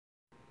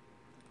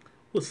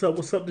What's up?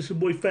 What's up? This your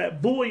boy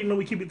Fat Boy. You know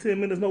we keep it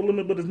 10 minutes, no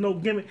limit, but there's no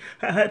gimmick.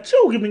 I had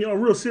Joe giving y'all a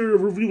real cereal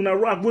review. Now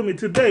rock with me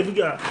today. We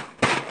got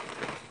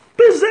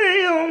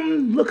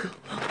Bizam. Look,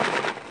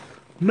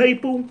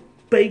 maple,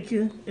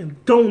 bacon,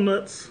 and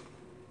donuts.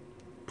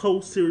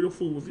 Post cereal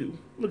food review.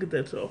 Look at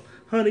that, y'all.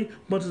 Honey,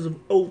 bunches of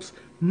oats,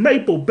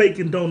 maple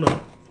bacon donut.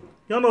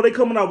 Y'all know they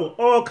coming out with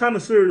all kind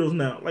of cereals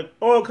now, like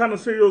all kind of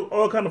cereals,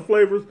 all kind of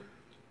flavors.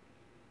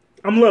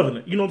 I'm loving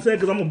it. You know what I'm saying?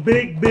 Because I'm a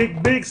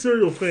big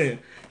cereal fan.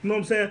 You know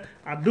what I'm saying?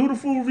 I do the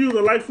food reviews.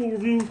 I like food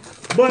reviews.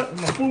 But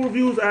my food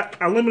reviews,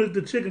 I limited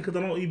to chicken because I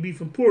don't eat beef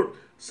and pork.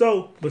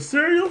 So, but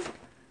cereals,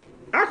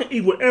 I can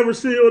eat whatever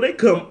cereal they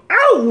come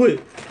out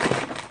with.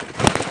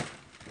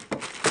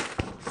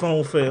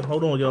 Phone fell.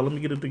 Hold on, y'all. Let me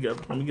get it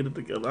together. I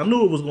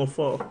knew it was going to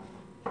fall.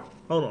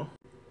 Hold on.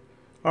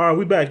 All right,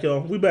 we back,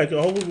 y'all. Hopefully we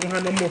don't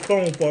have no more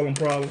phone falling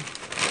problems.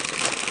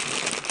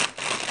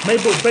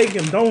 Maple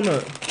bacon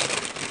donut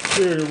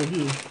cereal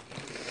review.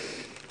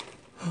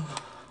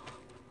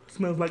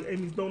 Smells like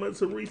Amy's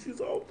Donuts and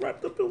Reese's all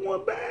wrapped up in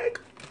one bag.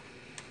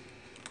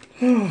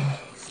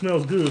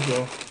 Smells good,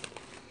 y'all.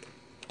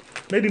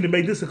 They need to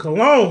make this a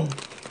cologne.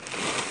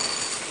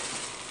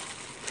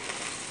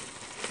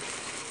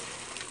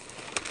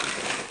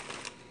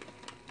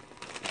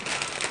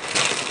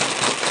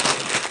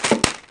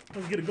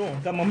 Let's get it going.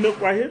 Got my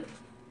milk right here.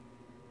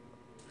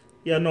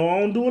 Yeah, no, I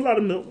don't do a lot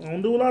of milk.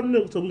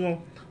 So we're going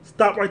to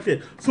stop right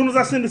there. As soon as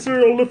I send the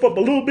cereal lift up a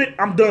little bit,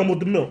 I'm done with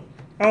the milk.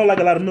 I don't like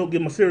a lot of milk,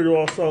 get my cereal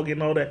all soggy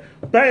and all that.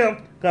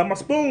 Bam! Got my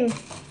spoon.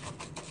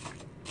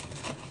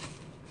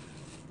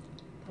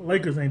 The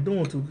Lakers ain't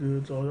doing too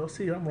good, y'all. Y'all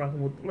see, I'm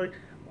rocking with the Lakers.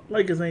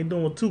 Lakers ain't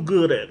doing too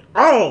good at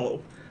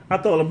all. I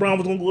thought LeBron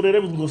was going to go there. They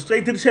was going to go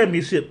straight to the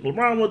championship.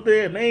 LeBron went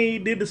there and they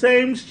did the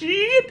same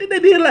shit that they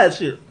did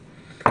last year.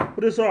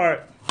 But it's all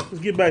right. Let's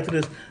get back to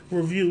this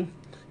review.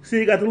 See,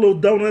 you got the little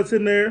donuts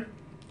in there.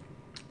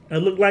 It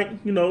look like,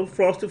 you know,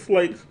 frosted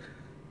flakes.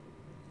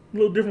 A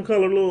little different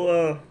color,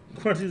 little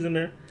crunchies in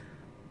there.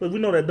 But we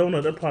know that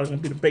donut, that's probably going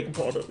to be the bacon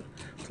part of it.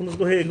 So let's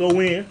go ahead and go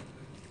in.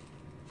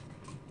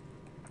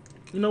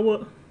 You know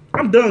what?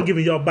 I'm done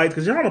giving y'all bites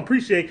because y'all don't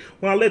appreciate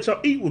when I let y'all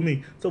eat with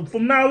me. So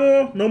from now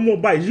on, no more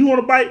bites. You want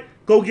a bite?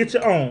 Go get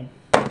your own.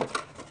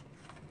 Let's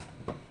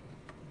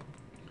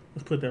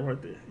put that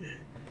right there. Yeah.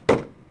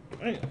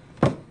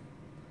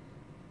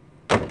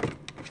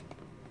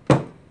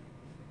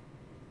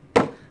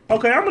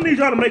 Okay, I'm going to need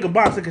y'all to make a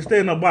box that can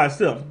stand up by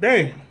itself.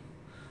 Damn.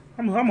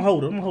 I'm gonna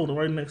hold it. I'm gonna hold it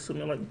right next to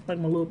me, like my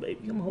little baby.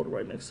 I'm gonna hold it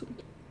right next to me.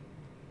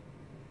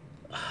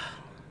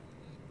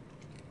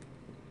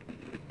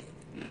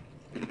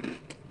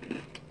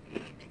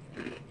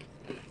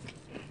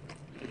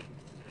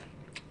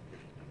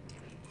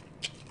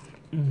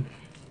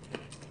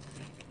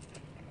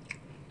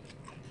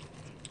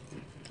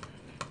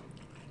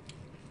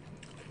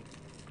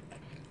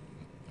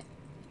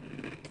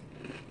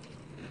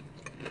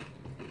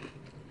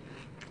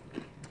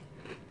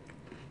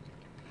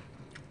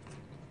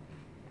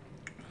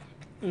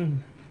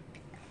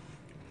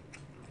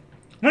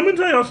 Let me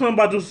tell y'all something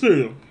about this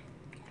cereal.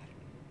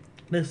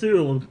 That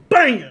cereal was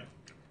banging.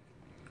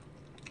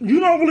 You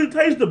don't really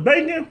taste the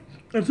bacon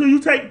until you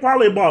take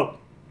probably about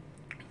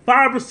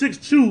 5 or 6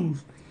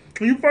 chews.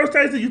 When you first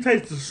taste it, you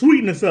taste the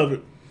sweetness of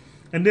it.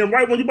 And then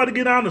right when you about to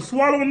get down to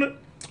swallowing it,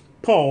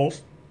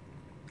 pause.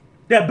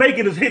 That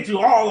bacon just hit you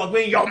all up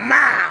in your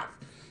mouth.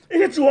 It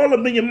hits you all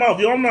up in your mouth.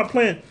 Y'all, I'm not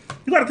playing.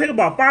 You gotta take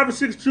about 5 or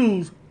 6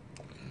 chews.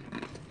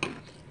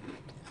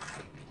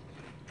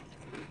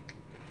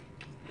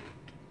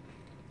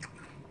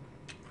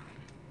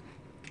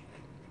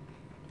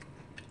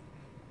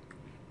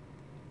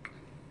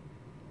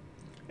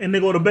 And they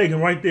go to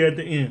bacon right there at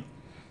the end.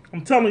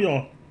 I'm telling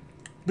y'all,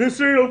 this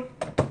cereal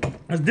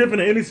is different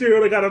than any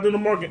cereal they got out in the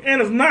market.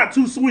 And it's not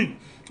too sweet.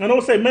 I know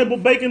it say maple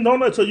bacon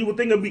donut, so you would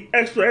think it'd be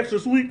extra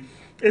sweet.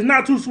 It's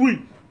not too sweet.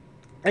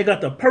 They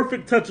got the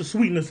perfect touch of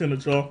sweetness in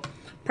it, y'all.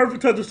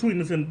 Perfect touch of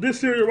sweetness in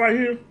this cereal right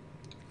here.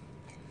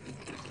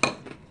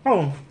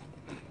 Hold on.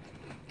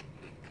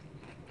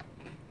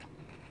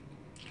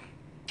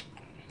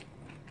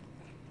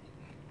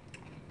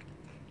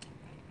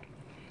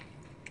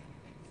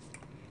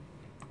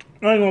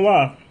 I ain't gonna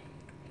lie.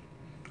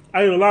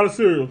 I ate a lot of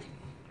cereals.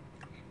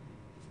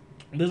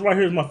 This right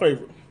here is my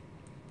favorite.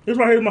 This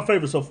right here is my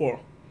favorite so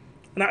far.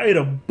 And I ate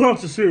a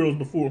bunch of cereals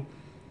before.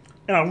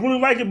 And I really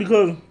like it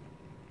because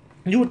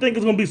you would think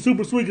it's going to be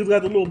super sweet because it's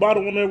got the little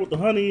bottle on there with the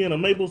honey and the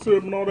maple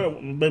syrup and all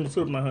that. Maple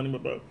syrup, not honey,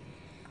 but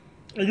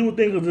and you would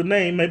think of the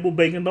name Maple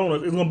Bacon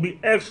Donuts. It's going to be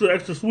extra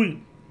sweet.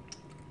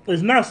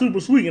 It's not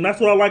super sweet, and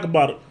that's what I like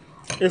about it.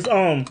 It's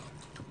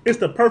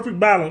the perfect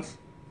balance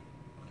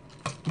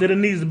that it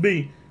needs to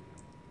be.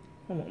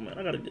 Hold on, man.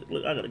 I gotta get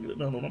it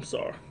done. I'm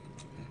sorry.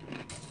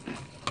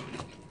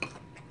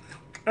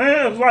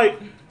 And it's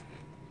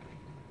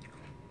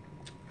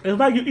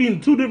like you're eating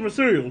 2 different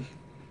cereals.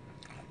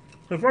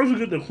 So first you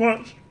get the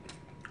crunch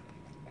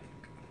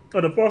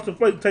of the frosted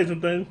flake tasting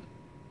thing,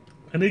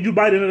 and then you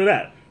bite into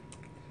that.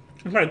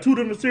 It's like 2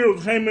 different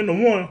cereals came into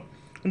one,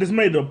 and this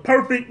made the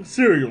perfect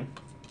cereal.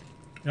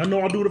 I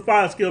know I do the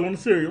 5 scale on the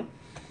cereal.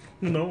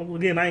 You know,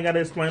 again, I ain't got to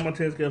explain my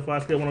 10 scale,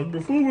 5 scale. When I do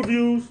the food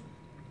reviews,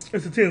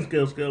 it's a 10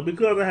 scale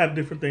because I have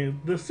different things.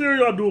 The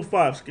cereal, I do a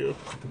 5 scale.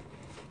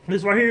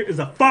 This right here is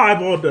a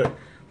 5 all day.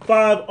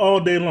 5 all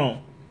day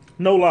long.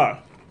 No lie.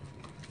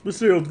 This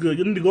cereal's good.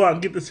 You need to go out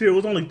and get the cereal.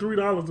 It's only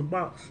 $3 a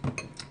box.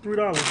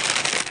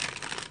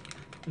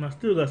 $3. And I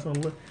still got some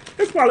left.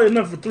 It's probably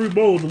enough for 3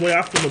 bowls the way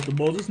I fill up the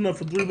bowls. It's enough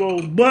for 3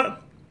 bowls,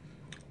 but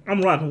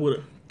I'm rocking with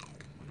it.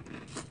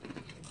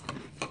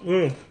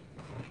 Yeah.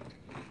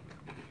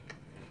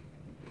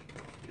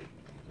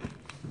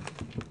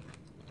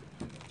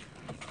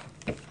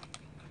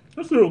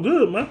 That's cereal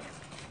good, man.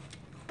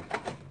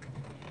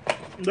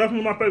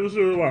 Definitely my favorite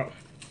cereal out.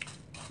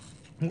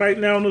 Right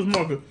now in this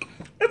market.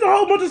 It's a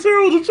whole bunch of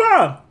cereals to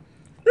try.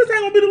 This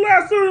ain't gonna be the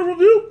last cereal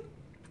review.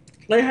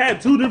 They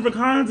had 2 different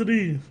kinds of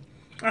these.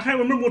 I can't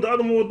remember what the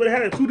other one was, but they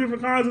had 2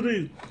 different kinds of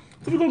these.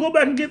 So we're gonna go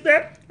back and get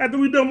that after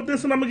we're done with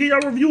this, and I'm gonna give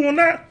y'all a review on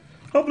that.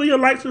 Hopefully you'll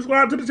like,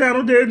 subscribe to the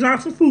channel, Derek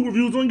Johnson Food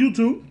Reviews on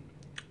YouTube.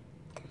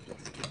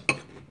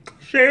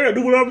 Share it,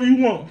 do whatever you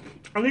want.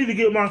 I need to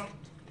get my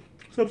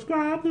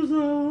subscribers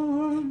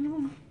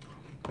on.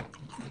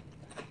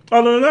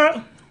 Other than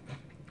that,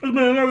 it's been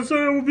another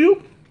cereal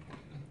review.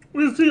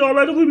 We'll see y'all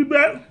later. We'll be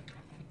back.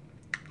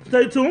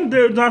 Stay tuned.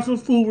 Derek Johnson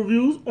Food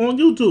Reviews on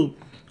YouTube.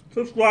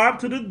 Subscribe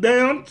to the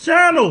damn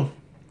channel.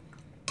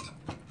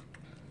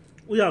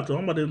 We out there.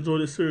 I'm about to enjoy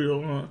this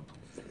cereal.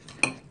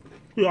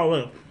 We all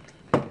later.